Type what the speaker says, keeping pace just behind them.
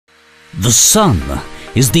The sun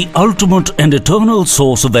is the ultimate and eternal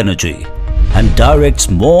source of energy and directs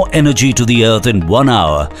more energy to the earth in 1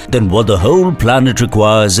 hour than what the whole planet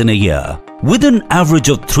requires in a year. With an average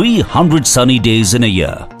of 300 sunny days in a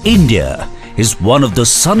year, India is one of the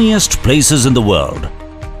sunniest places in the world.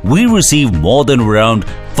 We receive more than around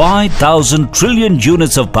 5,000 trillion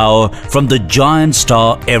units of power from the giant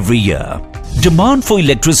star every year. Demand for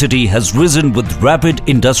electricity has risen with rapid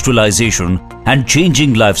industrialization and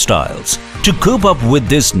changing lifestyles. To cope up with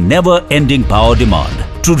this never-ending power demand,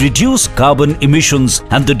 to reduce carbon emissions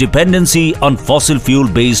and the dependency on fossil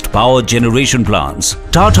fuel-based power generation plants,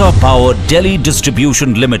 Tata Power-Delhi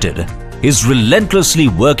Distribution Limited is relentlessly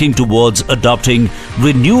working towards adopting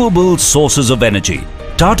renewable sources of energy.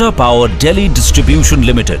 Tata Power-Delhi Distribution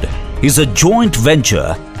Limited is a joint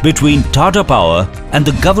venture between Tata Power and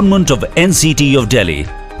the Government of NCT of Delhi,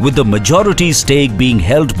 with the majority stake being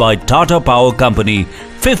held by Tata Power Company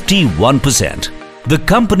 51%. The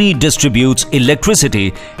company distributes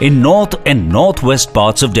electricity in north and northwest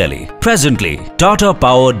parts of Delhi. Presently, Tata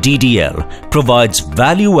Power-DDL provides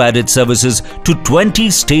value-added services to 20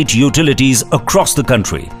 state utilities across the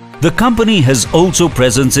country. The company has also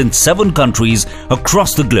presence in 7 countries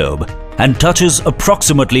across the globe and touches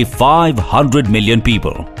approximately 500 million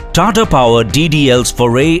people. Tata Power-DDL's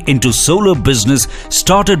foray into solar business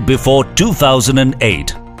started before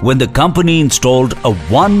 2008, when the company installed a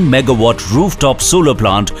 1 megawatt rooftop solar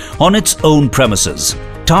plant on its own premises.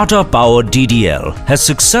 Tata Power-DDL has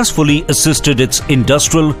successfully assisted its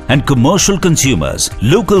industrial and commercial consumers,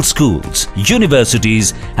 local schools,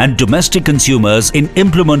 universities and domestic consumers in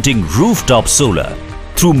implementing rooftop solar.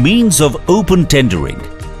 Through means of open tendering,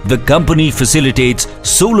 the company facilitates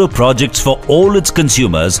solar projects for all its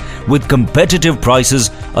consumers with competitive prices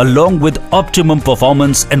along with optimum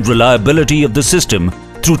performance and reliability of the system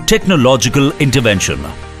through technological intervention.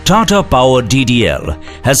 Tata Power-DDL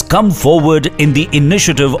has come forward in the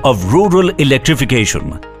initiative of rural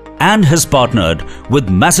electrification and has partnered with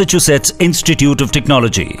Massachusetts Institute of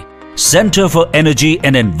Technology, Center for Energy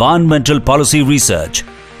and Environmental Policy Research,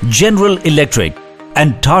 General Electric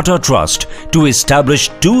and Tata Trust to establish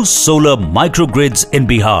 2 solar microgrids in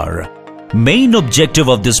Bihar. Main objective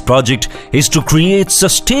of this project is to create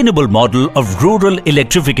sustainable model of rural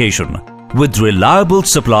electrification with reliable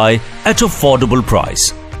supply at affordable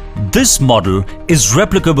price. This model is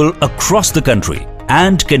replicable across the country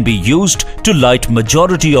and can be used to light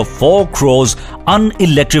majority of 4 crores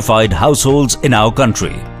unelectrified households in our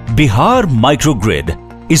country. Bihar Microgrid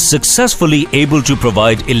is successfully able to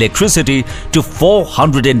provide electricity to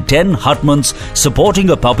 410 hutments,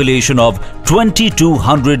 supporting a population of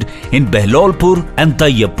 2,200 in Bihar and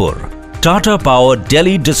Taiyabpur. Tata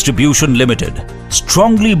Power-Delhi Distribution Limited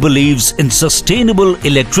strongly believes in sustainable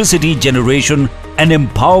electricity generation and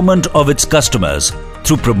empowerment of its customers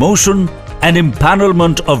through promotion and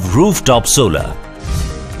empanelment of rooftop solar.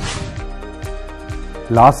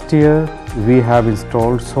 Last year, we have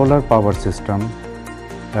installed solar power system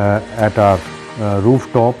at our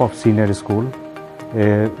rooftop of senior school.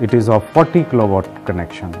 It is of 40 kilowatt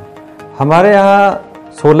connection. हमारे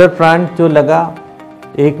यहाँ solar plant जो लगा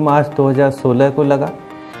 1 मार्च 2016 को लगा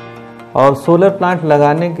और solar plant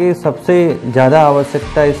लगाने की सबसे ज़्यादा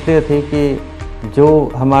आवश्यकता इसलिए थी कि जो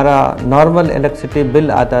हमारा नॉर्मल इलेक्ट्रिसिटी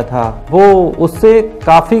बिल आता था वो उससे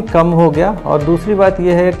काफ़ी कम हो गया और दूसरी बात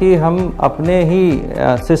यह है कि हम अपने ही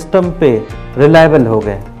सिस्टम पे रिलायबल हो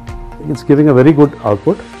गए. It's giving a very good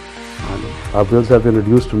output and our bills have been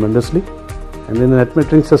reduced tremendously, and in the net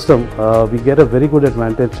metering system we get a very good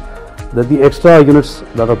advantage that the extra units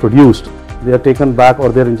that are produced, they are taken back or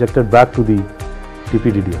they are injected back to the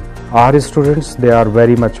TPDDL. Our students, they are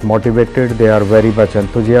very much motivated, they are very much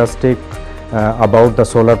enthusiastic about the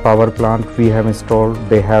solar power plant we have installed.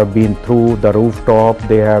 They have been through the rooftop,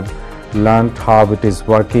 they have learned how it is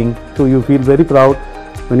working. So you feel very proud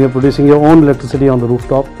when you're producing your own electricity on the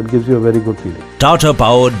rooftop. It gives you a very good feeling. Tata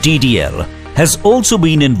Power-DDL has also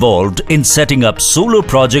been involved in setting up solar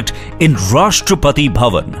project in Rashtrapati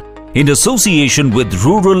Bhavan in association with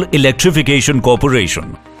Rural Electrification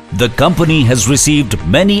Corporation. The company has received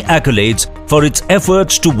many accolades for its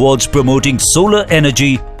efforts towards promoting solar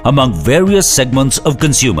energy among various segments of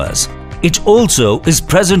consumers. It also is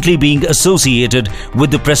presently being associated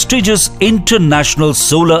with the prestigious International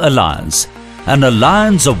Solar Alliance, an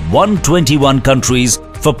alliance of 121 countries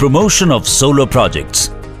for promotion of solar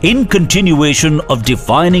projects. In continuation of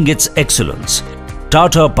defining its excellence,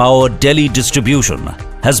 Tata Power-Delhi Distribution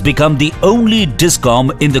has become the only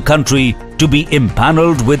DISCOM in the country to be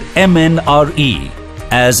empaneled with MNRE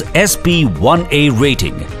as SP1A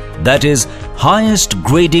rating, that is highest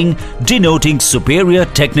grading denoting superior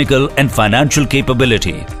technical and financial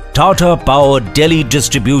capability, Tata Power Delhi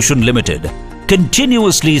Distribution Limited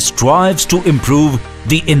continuously strives to improve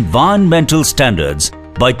the environmental standards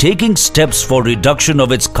by taking steps for reduction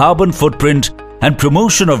of its carbon footprint and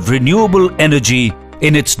promotion of renewable energy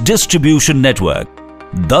in its distribution network,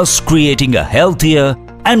 thus creating a healthier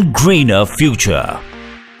and greener future.